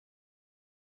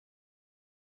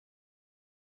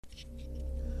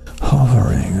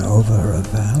over a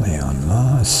valley on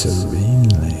Mars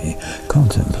serenely,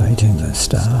 contemplating the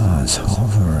stars,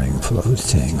 hovering,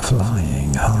 floating,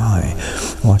 flying high,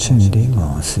 watching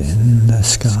Deimos in the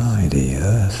sky, the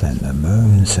earth and the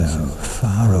moon so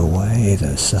far away,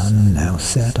 the sun now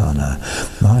set on a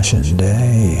Martian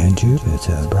day, and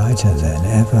Jupiter brighter than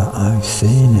ever I've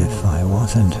seen. If I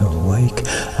wasn't awake,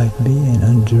 I'd be in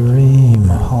a dream,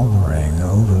 hovering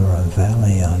over a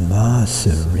valley on Mars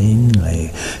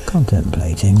serenely,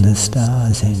 contemplating the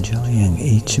stars, enjoying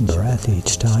each breath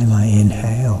each time I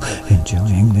inhale,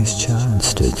 enjoying this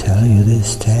chance to tell you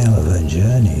this tale of a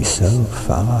journey so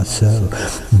far, so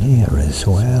near as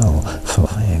well.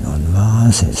 Flying on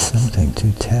Mars is something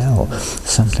to tell,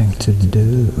 something to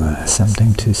do,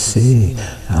 something to see.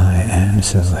 I am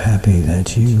so happy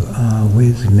that you are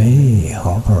with me,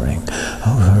 hovering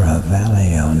over a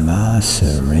valley on Mars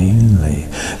serenely,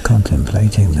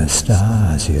 contemplating the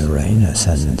stars, Uranus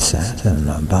and Saturn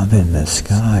above in the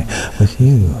sky, with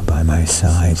you by my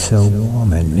side, so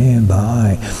warm and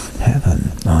nearby.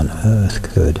 Heaven on earth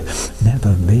could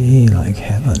never be like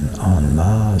heaven on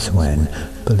Mars, when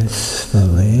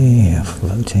blissfully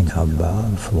floating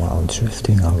above while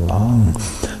drifting along,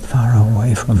 far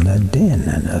away from the din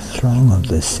and the throng of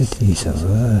the cities of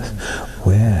earth,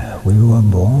 where we were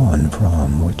born,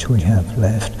 from which we have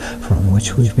left, from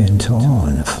which we've been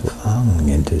torn, flung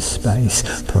into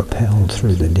space, propelled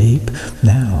through the deep,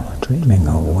 now dreaming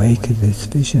awake this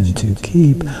vision to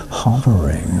keep,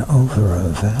 hovering over a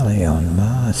valley on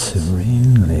Mars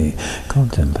serenely,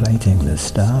 contemplating the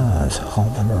stars,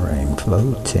 hovering,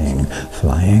 floating,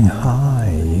 flying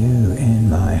high, you in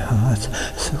my heart,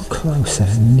 so close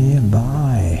and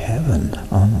nearby. Heaven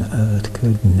on earth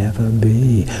could never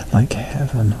be like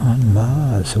heaven on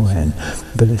Mars, when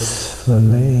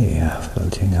blissfully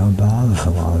floating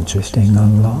above while drifting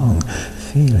along,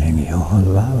 feeling your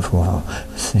love while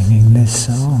singing this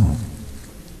song.